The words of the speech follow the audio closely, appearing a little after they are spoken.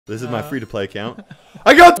This is my free-to-play account.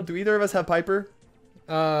 I got. Do either of us have Piper?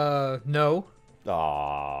 No.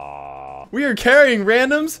 Aww. We are carrying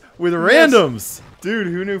randoms with randoms. Dude,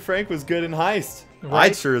 who knew Frank was good in Heist?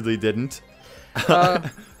 Right? I surely didn't. Oh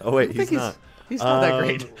wait, he's not. He's not that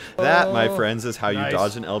great. That, my friends, is how you Nice.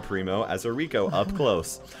 dodge an El Primo as a Rico up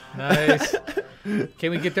close. Nice. Can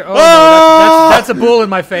we get there? Oh, no, that's a bull in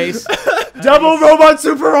my face. Double robot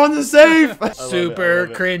super on the safe. Super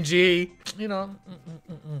cringy. You know,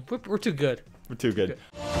 we're too good. We're too good.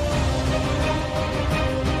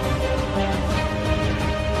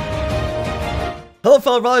 Hello,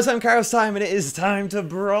 fellow brawlers. I'm KairosTime, and it is time to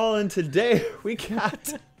brawl. And today we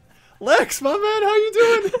got Lex, my man. How you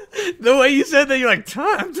doing? The way you said that, you're like,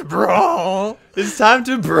 time to brawl. It's time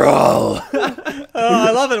to brawl. Oh,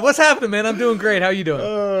 I love it. What's happening, man? I'm doing great. How you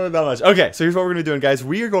doing? Not much. Okay, so here's what we're gonna do, guys.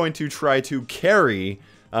 We are going to try to carry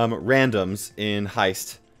randoms in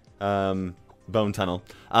Heist, Bone Tunnel.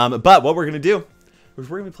 But what we're gonna do is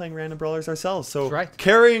we're gonna be playing Random Brawlers ourselves. So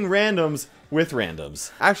carrying randoms with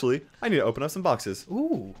randoms. Actually, I need to open up some boxes.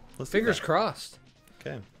 Ooh, fingers crossed.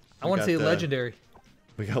 Okay. I want to see a legendary.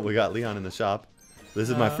 We got Leon in the shop. This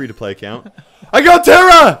is my free-to-play account. I got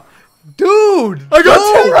Terra! Dude! I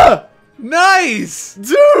got Terra! Nice!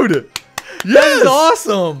 Dude! Yes! That is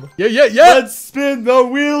awesome! Yeah. Let's spin the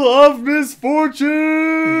wheel of misfortune!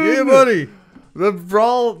 Yeah, buddy! The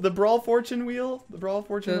brawl fortune wheel? The brawl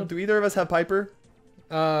fortune wheel? Do either of us have Piper?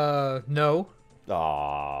 No.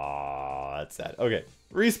 Aww, that's sad. Okay.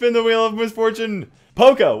 Respin the wheel of misfortune!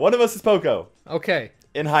 Poco! One of us is Poco. Okay.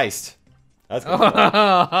 In Heist. That's gonna be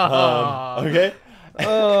fun. Okay?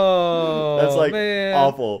 Oh, that's like man.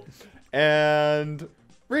 awful. And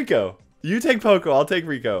Rico. You take Poco, I'll take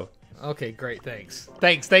Rico. Okay, great, thanks.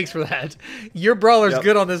 Thanks for that. Your brawler's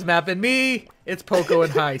good on this map, and me, it's Poco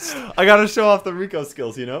and Heist. I gotta show off the Rico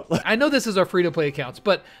skills, you know? I know this is our free-to-play accounts,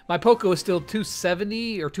 but my Poco is still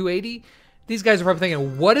 270 or 280. These guys are probably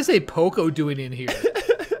thinking, what is a Poco doing in here?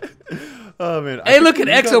 Oh man! Hey, look at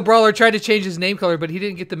Exo Brawler tried to change his name color, but he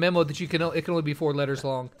didn't get the memo that it can only be 4 letters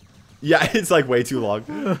long. Yeah, it's like way too long.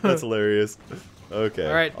 That's hilarious. Okay.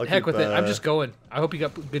 All right, heck with it. I'm just going. I hope you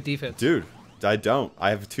got good defense. Dude, I don't. I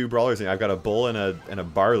have 2 brawlers in here. I've got a bull and a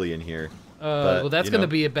barley in here. Well, that's going to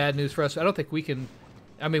be a bad news for us. I don't think we can.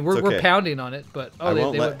 I mean, we're pounding on it, but I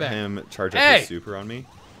won't they let went back. him charge up his super on me.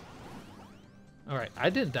 All right, I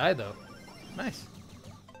didn't die though. Nice.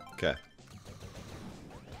 Okay.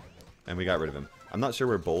 And we got rid of him. I'm not sure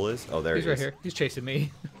where Bull is. Oh, there he is. He's right here. He's chasing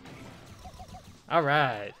me. All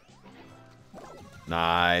right.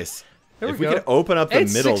 Nice. There if we could open up the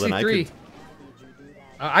middle, 63. then I could.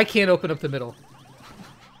 I can't open up the middle.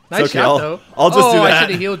 Nice okay, shot, though. I'll just do that. I should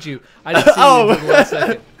have healed you. I didn't see you in 1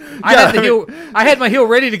 second. I had my heal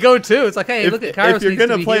ready to go too. It's like, hey, look at Kairos. If you're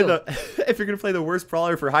gonna play if you're gonna play the worst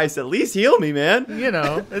brawler for Heist, at least heal me, man. You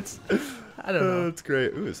know, it's. I don't know. It's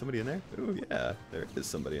great. Ooh, is somebody in there? Ooh, yeah, there is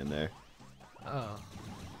somebody in there. Oh.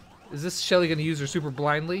 Is this Shelly going to use her super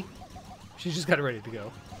blindly? She's just got it ready to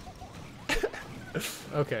go.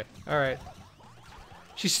 Okay. All right.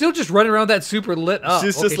 She's still just running around that super lit up.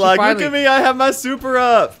 She's just like, look at me, I have my super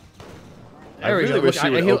up. There we really go. Wish Look, she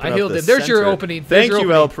would I healed the it. There's your center. opening. Thank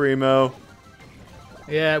you, El Primo.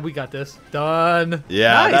 Yeah, we got this. Done.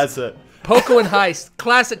 Yeah, nice. That's it. Poco and Heist.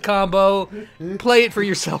 Classic combo. Play it for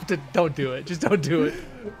yourself. Don't do it. Just don't do it.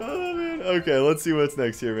 Oh, man. Okay, let's see what's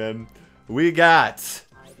next here, man. We got...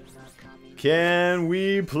 Can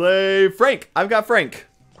we play Frank? I've got Frank.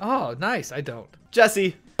 Oh, nice. I don't.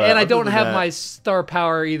 Jesse. And I don't have my star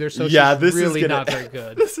power either, so yeah, she's really not very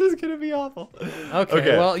good. This is going to be awful.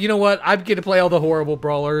 Okay, well, you know what? I'm going to play all the horrible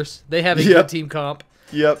brawlers. They have a good team comp.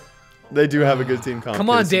 Yep. They do have a good team comp.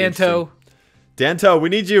 Come on, Danto. Danto, we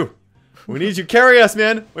need you. We need you. Carry us,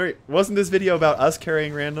 man. Wait, wasn't this video about us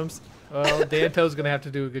carrying randoms? Well, Danto's going to have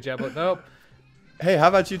to do a good job, but nope. Hey, how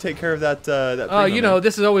about you take care of that Oh, you know,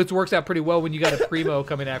 this always works out pretty well when you got a Primo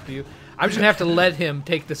coming after you. I'm just gonna have to let him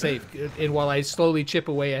take the safe, and while I slowly chip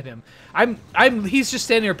away at him, he's just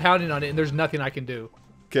standing there pounding on it, and there's nothing I can do.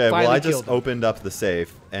 Okay, well I just opened up the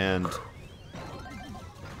safe, and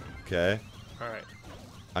okay. All right.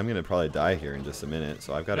 I'm gonna probably die here in just a minute,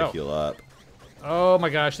 so I've got to heal up. Oh my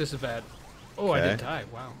gosh, this is bad. Oh, I didn't die.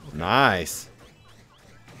 Wow. Okay. Nice.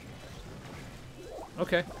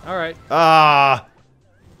 Okay. All right. Ah.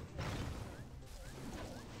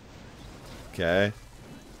 Okay.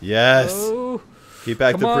 Yes. Oh. Keep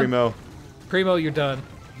back the Primo. Primo, you're done.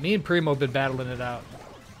 Me and Primo have been battling it out.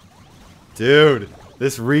 Dude,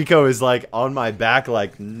 this Rico is like on my back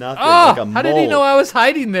like nothing. Oh, like a mole. How did he know I was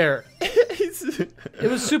hiding there? It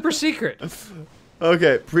was super secret.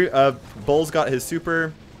 Okay, Bull's got his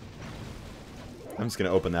super. I'm just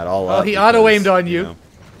gonna open that all up. Oh, he auto-aimed on you. know.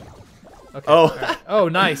 Okay. Oh. Right. Oh,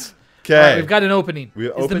 nice. Okay. All right, we've got an opening. We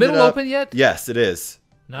Is the middle open yet? Yes, it is.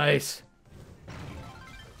 Nice.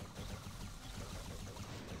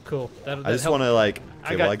 Cool. I just want to like.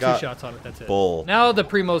 Okay, I got 2 shots on it. That's it. Bull. Now the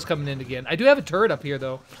Primo's coming in again. I do have a turret up here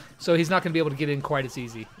though, so he's not going to be able to get in quite as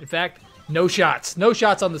easy. In fact, no shots. No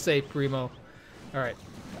shots on the safe, Primo. All right.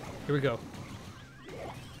 Here we go.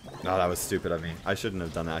 No, that was stupid of me. I shouldn't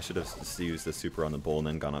have done that. I should have used the super on the bull and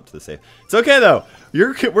then gone up to the safe. It's okay though.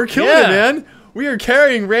 We're killing it, man. We are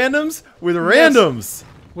carrying randoms with randoms.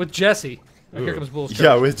 With Jesse. Oh, here comes Bull's charge.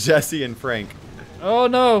 Yeah, with Jesse and Frank. Oh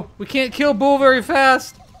no, we can't kill Bull very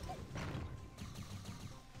fast.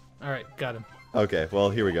 All right, got him. Okay, well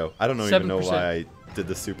here we go. I don't even know 7%. why I did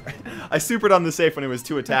the super. I supered on the safe when it was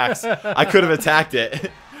 2 attacks. I could have attacked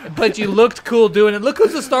it. But you looked cool doing it. Look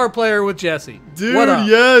who's the star player with Jesse. Dude, what up?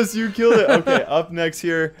 yes, you killed it. Okay, up next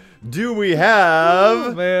here, do we have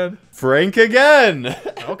Oh, man. Frank again?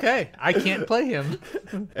 Okay, I can't play him.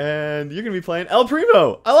 And you're gonna be playing El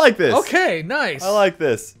Primo. I like this. Okay, nice. I like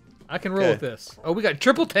this. I can roll with this. Oh, we got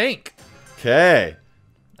triple tank Okay.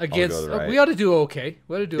 against. Right. We ought to do okay.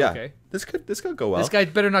 We ought to do okay. This could go well. This guy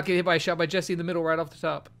better not get hit by a shot by Jesse in the middle right off the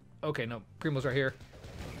top. Okay, no, Primo's right here.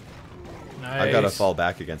 Nice. I gotta fall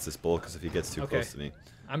back against this bull because if he gets too close to me.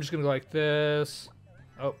 I'm just gonna go like this.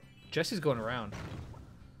 Oh, Jesse's going around.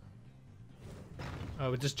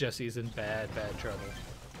 Oh, just Jesse's in bad trouble.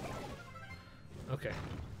 Okay,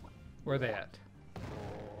 where are they at?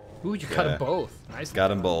 Ooh, you got them both. Nice. Got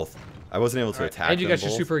them both. I wasn't able to attack them. And you got your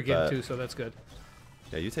both, super again but... too, so that's good.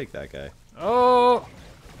 Yeah, you take that guy. Oh.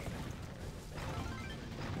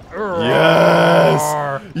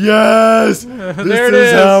 Yes! Yes! There This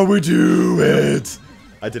is how we do it!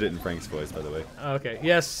 I did it in Frank's voice, by the way. Okay,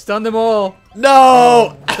 yes, stun them all.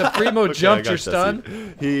 No! The Primo Okay, jumped your Jesse.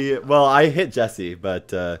 stun. Well, I hit Jesse, but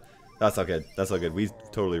that's all good. That's all good. We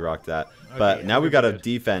totally rocked that. But Okay, now we're we've got to good.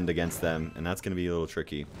 defend against them, and that's going to be a little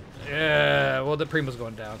tricky. Yeah, well, the Primo's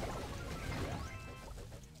going down.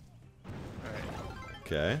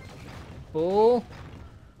 Okay. Bull.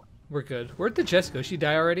 We're good. Where'd the Jess go? She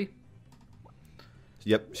die already?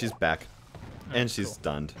 Yep, she's back. And she's cool.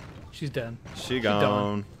 stunned. She's done. She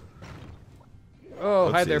gone.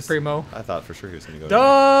 Oh, hi there, Oopsies. Primo. I thought for sure he was going to go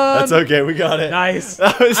Done! That's okay, we got it. Nice.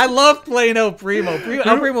 Was... I love playing El Primo.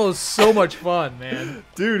 El Primo is so much fun, man.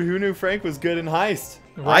 Dude, who knew Frank was good in Heist?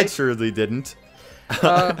 Right? I surely didn't.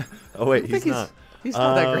 Uh, oh wait, he's not. He's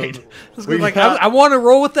not that great. we Like, got- I want to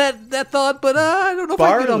roll with that thought, but I don't know if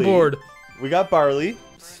I can get on board. We got Barley.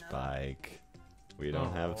 Spike. We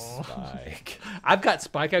don't have Oh. Spike. I've got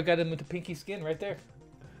Spike. I've got him with the pinky skin right there.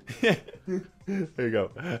 There you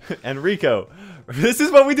go. And Rico. This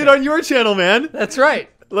is what we did on your channel, man. That's right.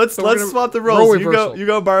 Let's So we're gonna swap the roll roles. reversal. You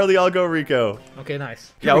go Barley, I'll go Rico. Okay,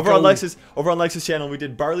 nice. Yeah, Here we over go. on Lex's channel, we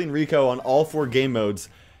did Barley and Rico on all 4 game modes.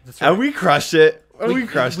 That's right. And we crushed it. We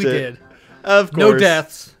crushed it. We did. Of course. No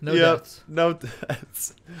deaths. No Yep, deaths. no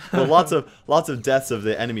deaths. Well, lots of deaths of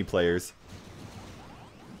the enemy players.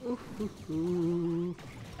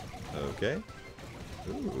 Okay.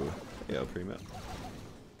 Ooh. Yeah, Primo.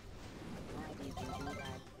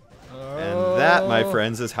 And that, my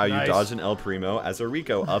friends, is how you Nice. dodge an El Primo as a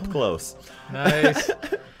Rico up close. Nice.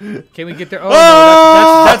 Can we get there? Oh,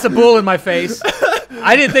 no, that's a bull in my face.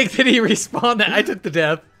 I didn't think that he respawned that. I took the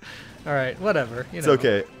death. All right, whatever. You It's know.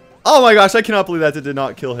 okay. Oh my gosh, I cannot believe that did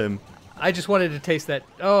not kill him. I just wanted to taste that.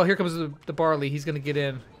 Oh, here comes the Barley. He's going to get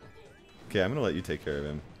in. Okay, I'm going to let you take care of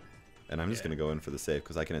him. And I'm just going to go in for the save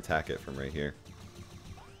because I can attack it from right here.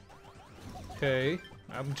 Okay.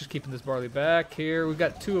 I'm just keeping this Barley back here. We've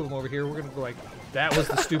got 2 of them over here. We're going to go like, that was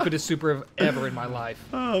the stupidest super ever in my life.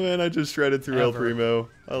 Oh man, I just shredded through El Ever. Primo.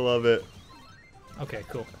 I love it. Okay,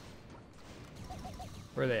 cool.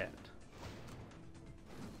 Where are they at?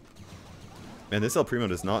 Man, this El Primo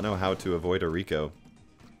does not know how to avoid a Rico.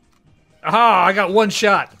 Aha! I got 1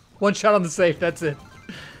 shot. 1 shot on the safe. That's it.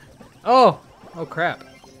 Oh! Oh, crap.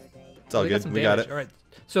 It's all They good. some We got damage. it. All right.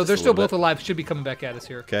 So Just they're a still little both bit. alive. Should be coming back at us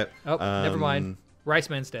here. Okay. Oh, never mind.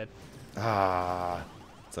 Rice Man's dead. Ah,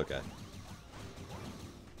 it's okay.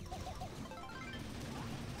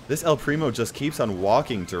 This El Primo just keeps on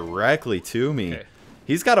walking directly to me. Okay.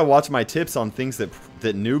 He's got to watch my tips on things that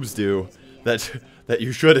noobs do that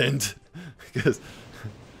you shouldn't. Because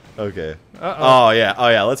okay. Uh-oh. Oh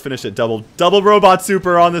yeah. Let's finish it. Double robot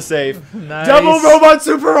super on the safe. Nice. Double robot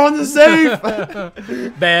super on the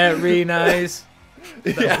safe. Very nice.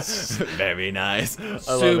 Yes. Very nice. I love it,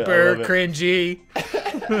 I Super love it. cringy.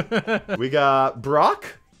 We got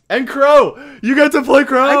Brock And Crow! You got to play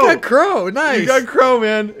Crow! I got Crow. Nice. You got Crow,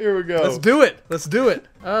 man. Here we go. Let's do it. Let's do it.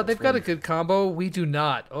 They've got a good combo. We do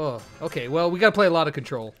not. Oh, okay. Well, we got to play a lot of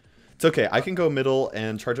control. It's okay. I can go middle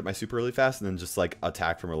and charge up my super really fast and then just, like,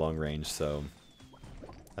 attack from a long range, so...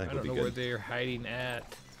 I think I don't know where they're hiding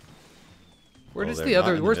at. Where's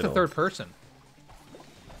the third person?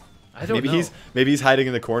 I don't know. Maybe he's hiding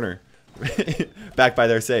in the corner. Back by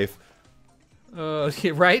their safe.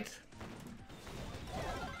 Yeah, right?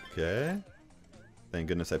 Okay. Thank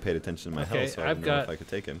goodness I paid attention to my health, so I didn't know if I could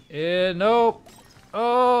take him. Nope.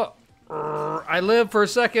 Oh, I live for a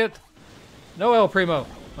second. No El Primo.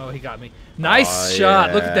 Oh, he got me. Nice shot.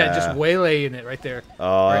 Yeah. Look at that, just waylaying it right there. Oh,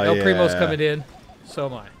 all right, El Primo's coming in. So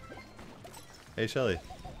am I. Hey, Shelly.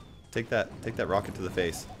 Take that rocket to the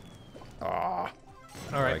face. Ah.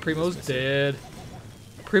 All right, Primo's dead.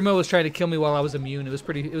 Primo was trying to kill me while I was immune. It was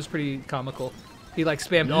pretty comical. He like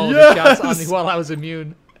spammed all of his shots on me while I was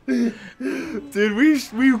immune. Dude, we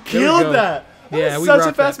killed that. Yeah, was we such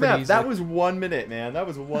a fast that map. easily. That was 1 minute, man. That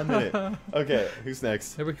was 1 minute. Okay, who's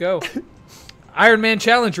next? There we go. Iron Man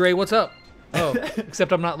Challenge, Ray. What's up? Oh,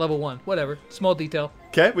 except I'm not level 1. Whatever. Small detail.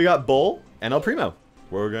 Okay, we got Bull and El Primo.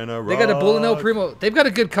 We're gonna rock. They got a Bull and El Primo. They've got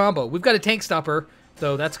a good combo. We've got a tank stopper,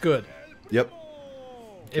 though. That's good. Yep.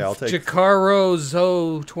 Okay, I'll take. Jakaro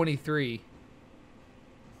Zo 23.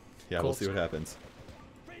 Yeah, We'll see what happens.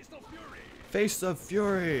 Face of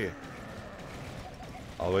Fury.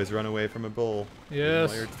 Always run away from a Bull. Yes.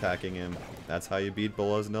 While you're attacking him. That's how you beat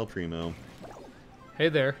Bull as an El Primo. Hey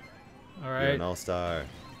there. All right. You're an all-star.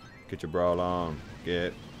 Get your Brawl on.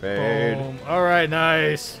 Get paid. Boom. All right,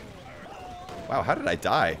 nice. Wow, how did I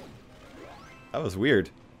die? That was weird.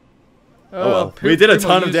 Oh, well, we did a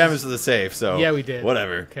ton of damage to the safe, so yeah, we did.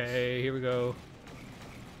 Whatever. Okay, here we go.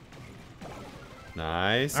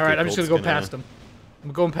 Nice. All right, I'm just gonna go past him.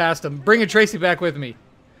 I'm going past him. Bringing Tracy back with me.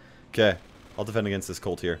 Okay, I'll defend against this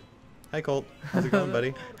Colt here. Hi, Colt. How's it going,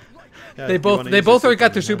 buddy? Yeah, they both already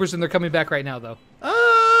got their supers and they're coming back right now, though.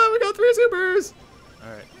 Ah, we got 3 supers.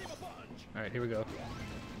 All right, here we go.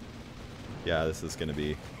 Yeah, this is gonna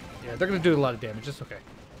be. Yeah, they're gonna do a lot of damage. It's okay.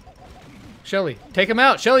 Shelly, take him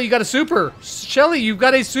out. Shelly, you got a super. Shelly, you've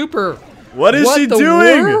got a super. What is she doing?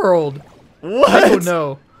 What the world? What? I don't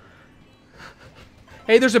know.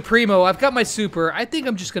 Hey, there's a Primo. I've got my super. I think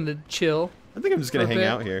I'm just gonna chill. I think I'm just gonna hang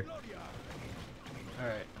out here. All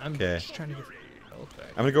right, I'm just trying to get health back.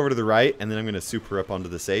 I'm gonna go over to the right, and then I'm gonna super up onto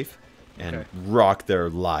the safe and rock their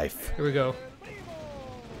life. Here we go.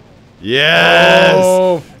 Yes!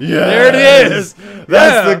 Oh, yes! There it is!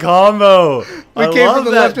 That's the combo! We came from the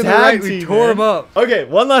left to the right, we tore him up. Okay,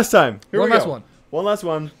 one last time. Here we go. One last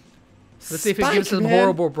one. Let's see if it gives some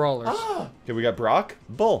horrible brawlers. Okay, we got Brock,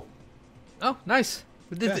 Bull. Oh, nice.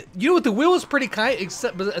 You know what? The Will was pretty kind,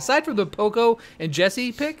 except aside from the Poco and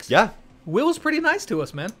Jesse picks. Yeah. Will was pretty nice to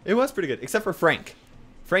us, man. It was pretty good, except for Frank.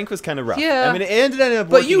 Frank was kind of rough. Yeah. I mean, it ended up working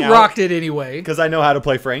But you rocked it anyway. Because I know how to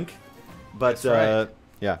play Frank. But,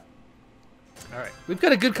 yeah. All right. We've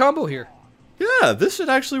got a good combo here. Yeah, this should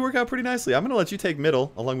actually work out pretty nicely. I'm going to let you take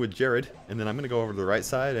middle along with Jared. And then I'm going to go over to the right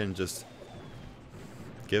side and just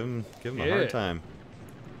give him a hard time.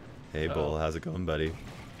 Hey, Bull. How's it going, buddy?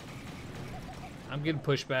 I'm getting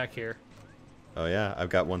pushed back here. Oh, yeah. I've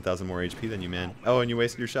got 1,000 more HP than you, man. Oh, and you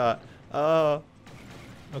wasted your shot. Oh.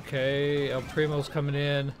 Okay. El Primo's coming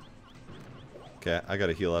in. Okay, I got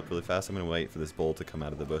to heal up really fast. I'm going to wait for this Bull to come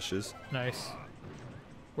out of the bushes. Nice.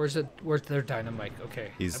 Where's their dynamite? Okay.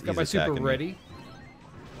 I've got my super ready.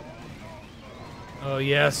 Oh,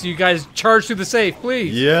 yes. You guys charge through the safe,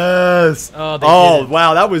 please. Yes. Oh,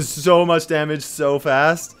 wow. That was so much damage so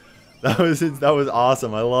fast. That was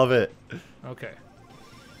awesome. I love it. Okay.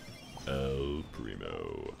 El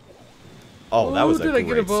Primo. Oh, that was a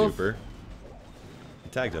great super. He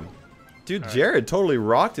tagged him. Dude, Jared totally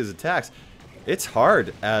rocked his attacks. It's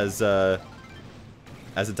hard as a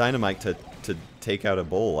dynamite to take out a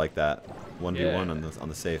Bull like that. 1v1 on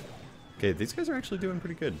the safe. Okay, these guys are actually doing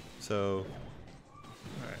pretty good. So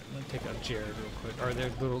alright, I'm gonna take out Jared real quick. Or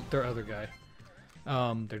their other guy.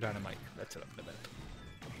 Their dynamite. That's it.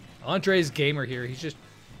 Andre's gamer here. He's just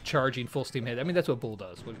charging full steam ahead. I mean, that's what Bull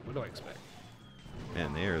does. What do I expect?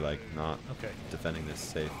 Man, they are like not defending this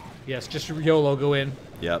safe. Yes, just YOLO, go in.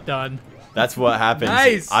 Yep. Done. That's what happens.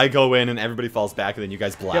 Nice. I go in and everybody falls back, and then you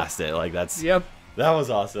guys blast it. Like that's. Yep. That was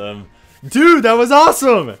awesome, dude. That was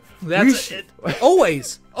awesome. That's it.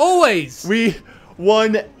 Always. We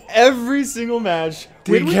won every single match.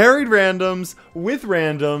 We carried randoms with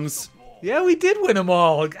randoms. Yeah, we did win them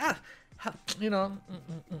all. God, you know,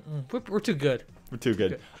 we're too good. We're too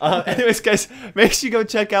good. Anyways, guys, make sure you go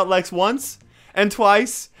check out Lex once and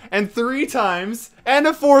twice, and 3 times, and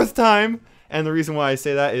a 4th time. And the reason why I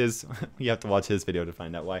say that is you have to watch his video to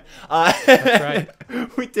find out why. That's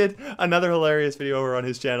right. We did another hilarious video over on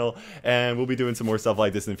his channel, and we'll be doing some more stuff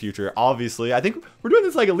like this in the future. Obviously, I think we're doing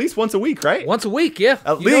this like at least once a week, right? Once a week, yeah.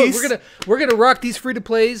 At least. We're gonna rock these free to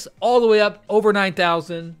plays all the way up over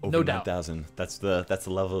 9,000, no doubt. 9,000. That's the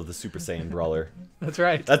level of the Super Saiyan brawler. That's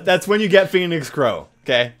right. That's when you get Phoenix Crow.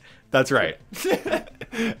 Okay, that's right.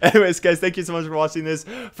 Anyways, guys, thank you so much for watching this.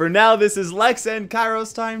 For now, this is Lex and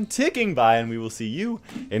KairosTime ticking by, and we will see you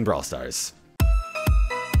in Brawl Stars.